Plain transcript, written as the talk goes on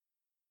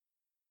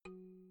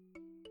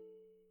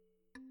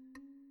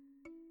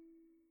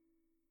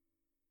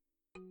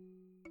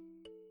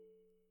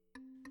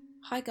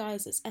Hi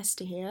guys, it's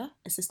Esther here,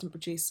 assistant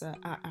producer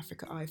at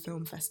Africa Eye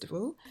Film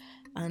Festival.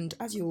 And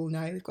as you all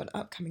know, we've got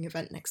an upcoming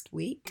event next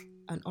week,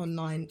 an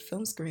online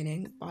film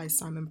screening by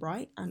Simon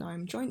Bright, and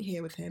I'm joined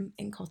here with him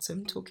in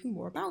Cottam talking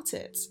more about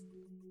it.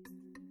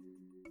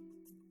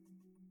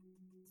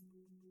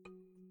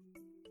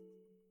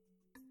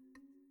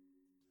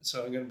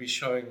 So I'm going to be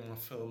showing my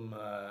film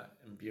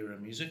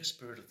Mbira Music,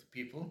 Spirit of the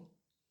People,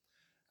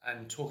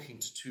 and talking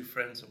to two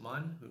friends of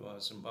mine who are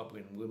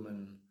Zimbabwean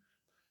women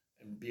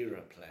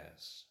Mbira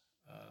players.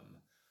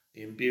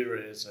 The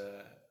Mbira is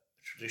a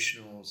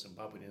traditional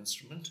Zimbabwean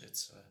instrument.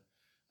 It's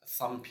a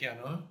thumb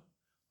piano.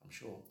 I'm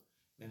sure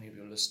many of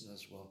your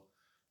listeners will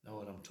know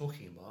what I'm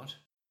talking about.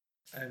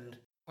 And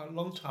quite a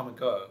long time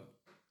ago,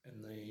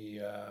 in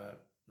the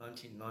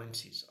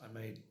 1990s, I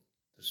made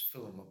this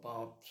film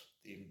about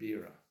the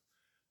Mbira.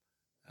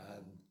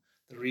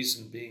 The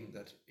reason being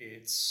that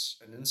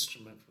it's an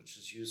instrument which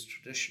is used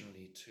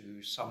traditionally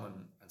to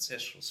summon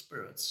ancestral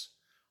spirits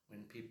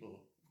when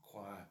people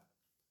require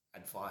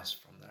advice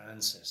from their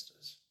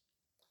ancestors.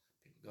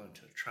 People go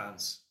into a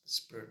trance, the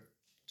spirit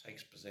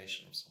takes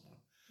possession of someone.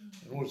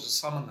 In order to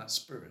summon that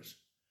spirit,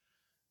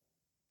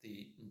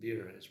 the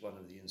mbira is one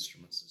of the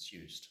instruments that's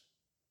used.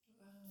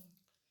 Wow,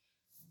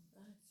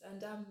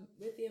 nice. And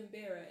with the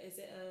Mbira, is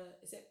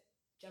it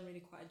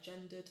generally quite a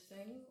gendered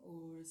thing,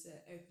 or is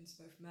it open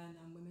to both men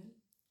and women?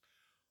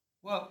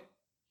 Well,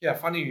 yeah,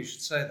 funny you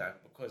should say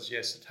that because,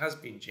 yes, it has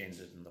been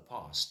gendered in the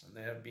past, and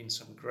there have been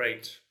some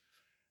great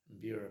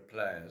mbira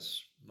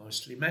players,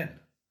 mostly men,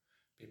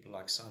 people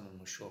like Simon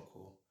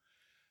Mushoko.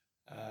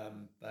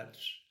 But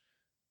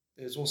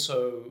there's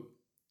also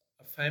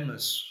a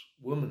famous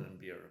woman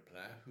mbira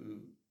player who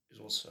is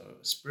also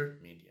a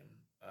spirit medium.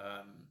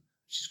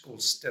 She's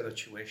called Stella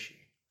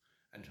Chiweshi,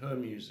 and her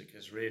music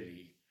is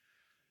really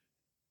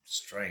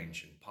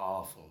strange and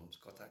powerful. It's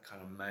got that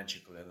kind of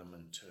magical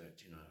element to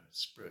it,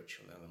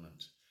 spiritual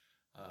element.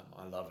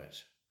 I love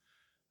it.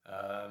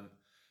 Um,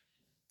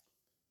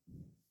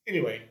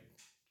 anyway,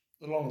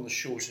 the long and the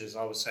short is,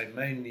 I would say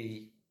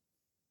mainly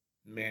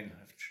men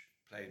have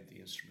played the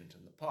instrument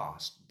in the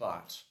past,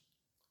 but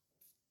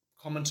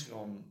commenting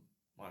on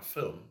my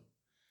film,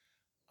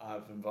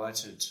 I've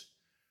invited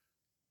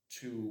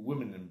two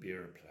women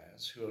mbira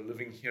players who are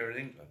living here in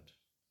England.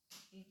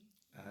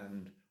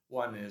 And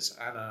one is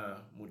Anna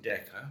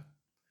Mudeka.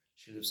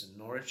 She lives in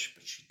Norwich,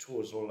 but she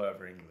tours all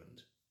over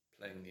England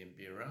playing the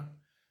mbira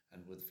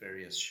and with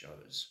various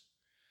shows.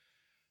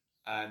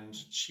 And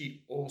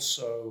she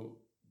also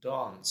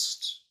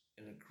danced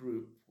in a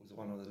group with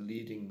one of the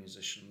leading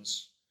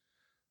musicians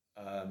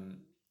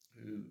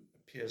who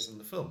appears in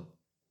the film.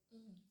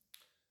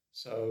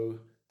 So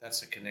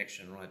that's a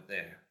connection right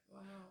there. Wow.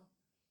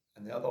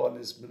 And the other one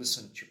is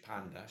Millicent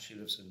Chipanda. She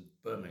lives in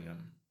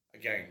Birmingham.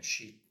 Again,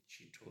 she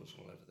tours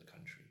all over the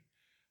country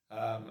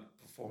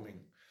performing.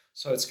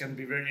 So it's going to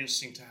be very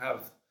interesting to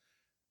have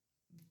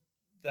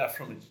that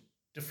from a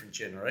different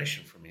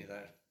generation from me.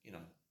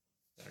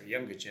 They're a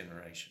younger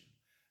generation,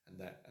 and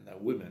they're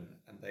women,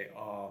 and they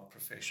are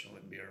professional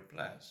mbira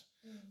players.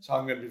 So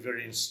I'm going to be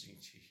very interesting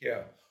to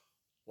hear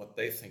what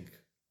they think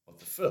of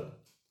the film.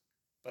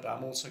 But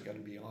I'm also going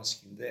to be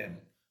asking them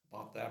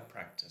about their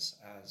practice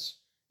as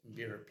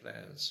mbira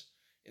players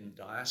in the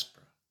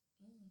diaspora.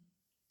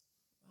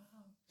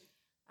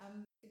 Wow.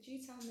 Could you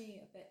tell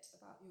me a bit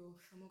about your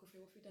filmography?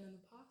 What have you done in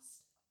the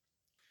past?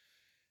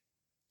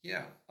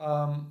 Yeah,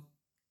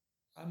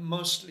 I'm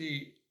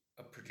mostly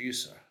a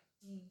producer.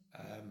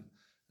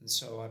 And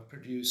so I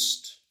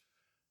produced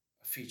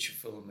a feature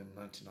film in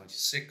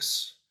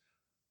 1996,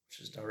 which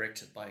was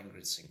directed by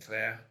Ingrid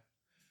Sinclair,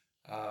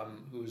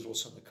 who is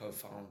also the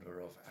co-founder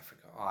of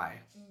Africa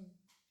Eye.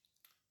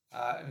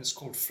 And it's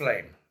called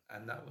Flame.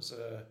 And that was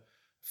a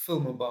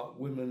film about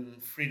women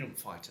freedom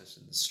fighters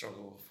in the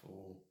struggle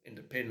for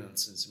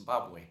independence in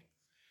Zimbabwe.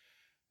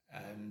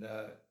 And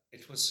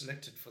it was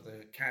selected for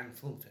the Cannes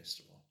Film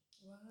Festival.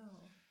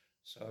 Wow.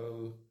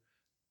 So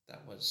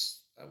that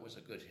was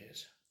a good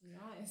hit.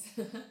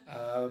 Nice.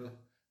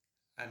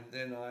 And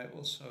then I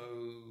also,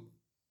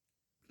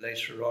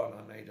 later on,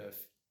 I made a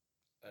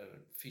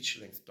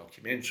feature-length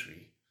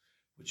documentary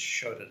which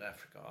showed at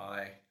Africa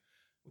Eye,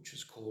 which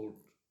was called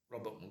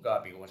Robert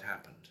Mugabe, What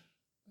Happened?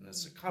 And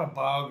it's a kind of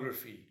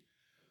biography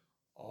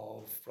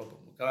of Robert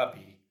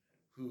Mugabe,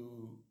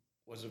 who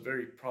was a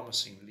very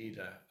promising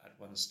leader at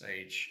one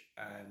stage,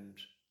 and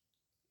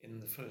in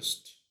the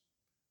first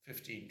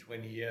 15,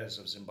 20 years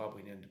of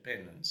Zimbabwean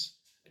independence,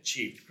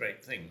 achieved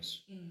great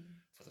things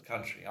for the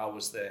country. I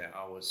was there.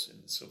 I was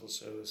in the civil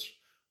service,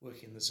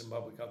 working in the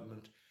Zimbabwe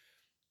government,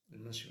 in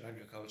the Ministry of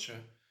Agriculture,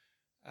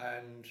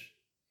 and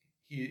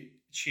he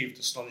achieved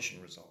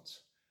astonishing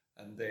results.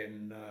 And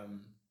then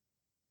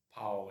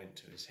power went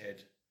to his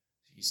head.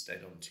 He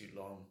stayed on too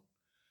long.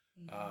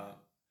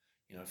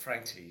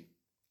 Frankly,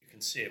 you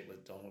can see it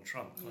with Donald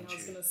Trump, can't you? I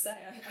was going to say,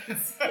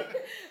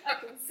 I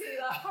can see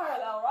that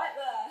parallel right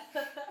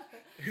there.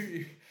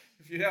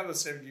 If you have a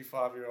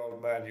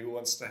 75-year-old man who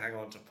wants to hang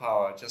on to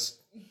power,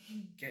 just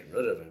get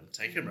rid of him.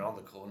 Take him around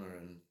the corner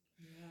and,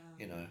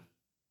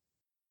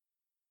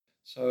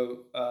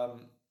 So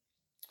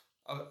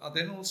I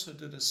then also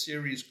did a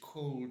series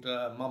called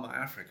Mama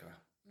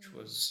Africa, which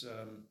was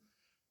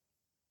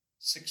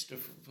 6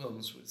 different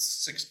films with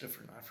 6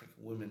 different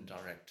African women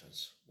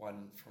directors.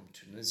 One from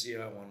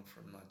Tunisia, one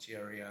from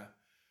Nigeria,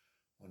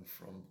 one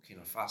from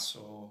Burkina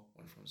Faso,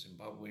 one from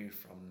Zimbabwe,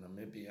 from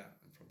Namibia,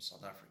 and from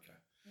South Africa.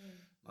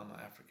 Mama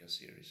Africa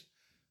series.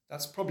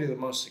 That's probably the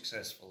most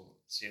successful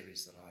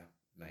series that I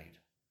made.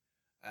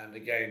 And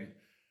again,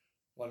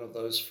 one of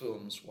those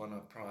films won a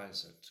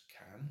prize at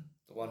Cannes,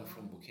 the one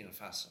from Burkina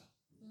Faso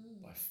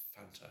by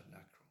Fanta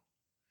Nacro.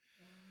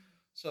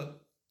 So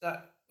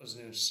that was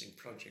an interesting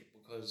project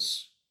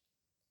because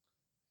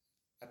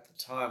at the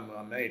time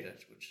I made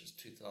it, which is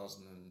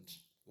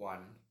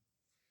 2001,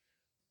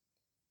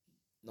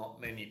 not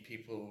many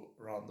people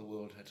around the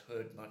world had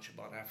heard much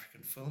about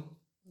African film,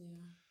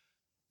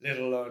 let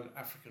alone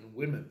African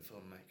women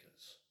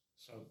filmmakers.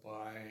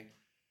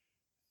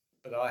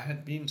 But I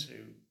had been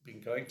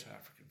going to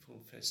African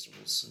film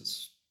festivals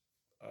since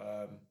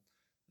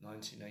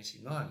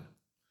 1989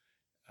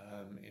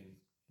 in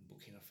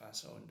Burkina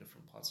Faso and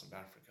different parts of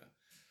Africa.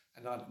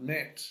 And I'd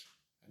met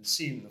and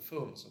seen the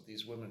films of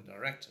these women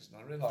directors,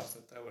 and I realized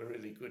that they were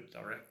really good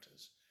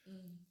directors,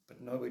 but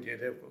nobody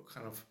had ever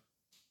kind of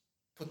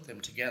put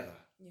them together,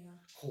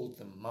 called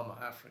them Mama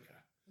Africa,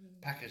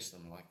 packaged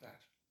them like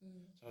that.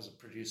 So as a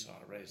producer,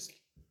 I raised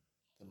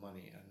the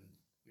money and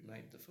we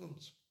made the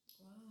films.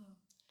 Wow.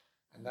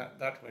 And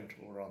that went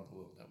all around the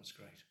world. That was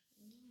great.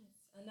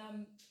 Nice.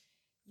 And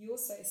you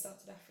also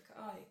started Africa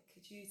Eye.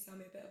 Could you tell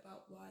me a bit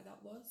about why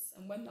that was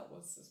and when that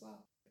was as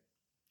well?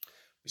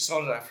 We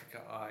started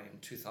Africa Eye in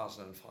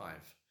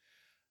 2005.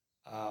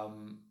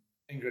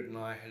 Ingrid and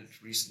I had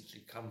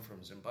recently come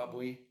from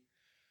Zimbabwe,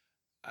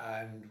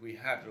 and we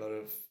had a lot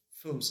of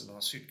films in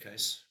our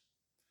suitcase,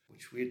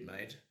 which we'd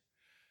made.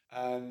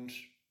 And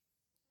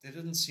there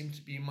didn't seem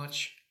to be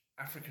much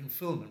African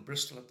film in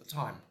Bristol at the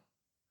time.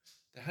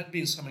 There had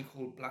been something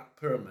called Black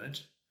Pyramid,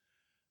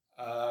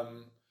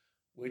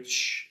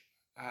 which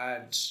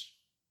had,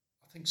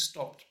 I think,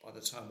 stopped by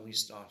the time we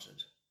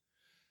started.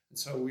 And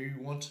so we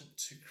wanted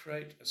to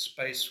create a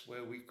space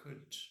where we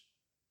could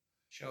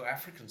show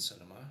African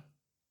cinema.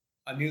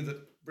 I knew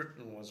that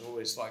Britain was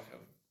always like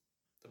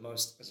the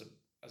most, as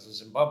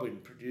a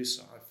Zimbabwean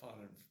producer, I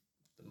found it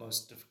the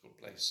most difficult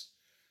place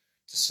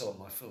to sell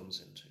my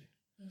films into.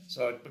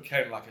 So it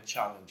became like a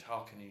challenge. How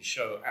can you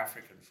show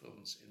African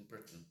films in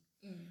Britain?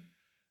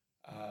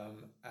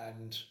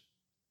 And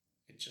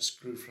it just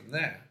grew from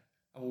there.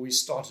 And we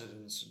started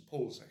in St.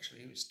 Paul's,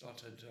 actually. We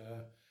started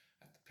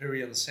at the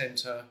Pirion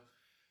Centre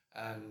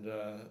and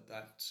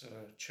that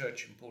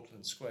church in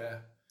Portland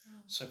Square,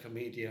 Circa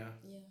Media,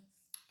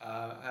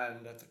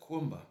 and at the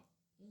Kwumba.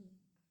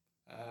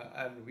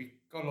 And we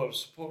got a lot of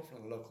support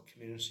from the local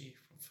community,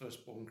 from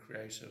Firstborn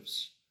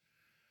Creatives.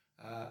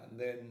 And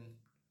then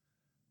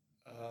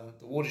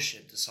the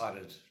Watershed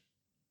decided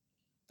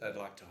they'd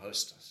like to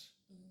host us.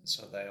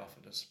 So they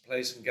offered us a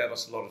place and gave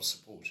us a lot of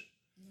support.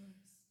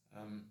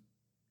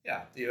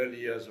 The early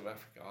years of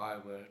Africa Eye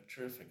were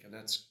terrific, and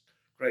that's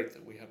great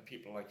that we have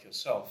people like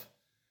yourself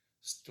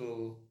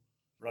still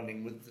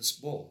running with this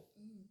ball.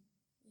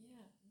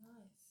 Yeah,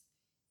 nice.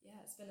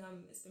 Yeah, it's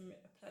been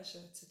a pleasure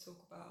to talk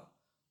about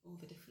all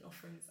the different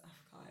offerings that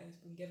Africa Eye has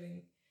been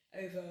giving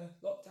over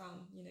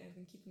lockdown.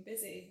 Been keeping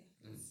busy.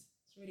 It's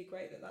really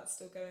great that that's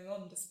still going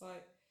on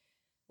despite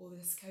all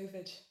this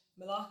COVID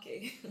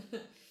malarkey.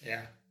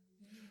 Yeah.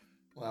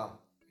 Well,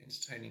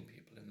 entertaining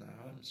people in their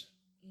homes.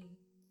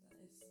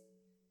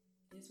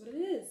 That is what it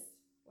is.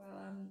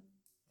 Well,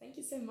 thank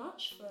you so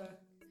much for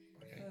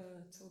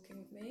talking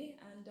with me,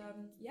 and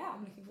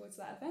I'm looking forward to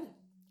that event.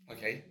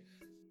 Okay.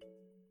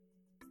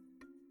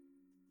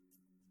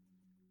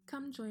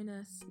 Come join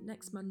us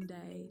next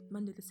Monday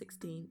the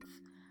 16th,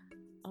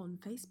 on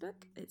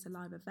Facebook. It's a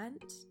live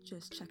event.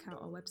 Just check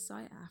out our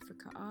website at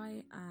Africa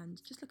Eye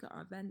and just look at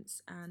our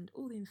events, and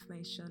all the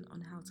information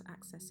on how to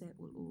access it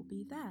will all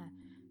be there.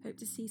 Hope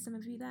to see some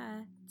of you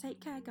there. Take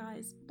care,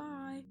 guys.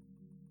 Bye.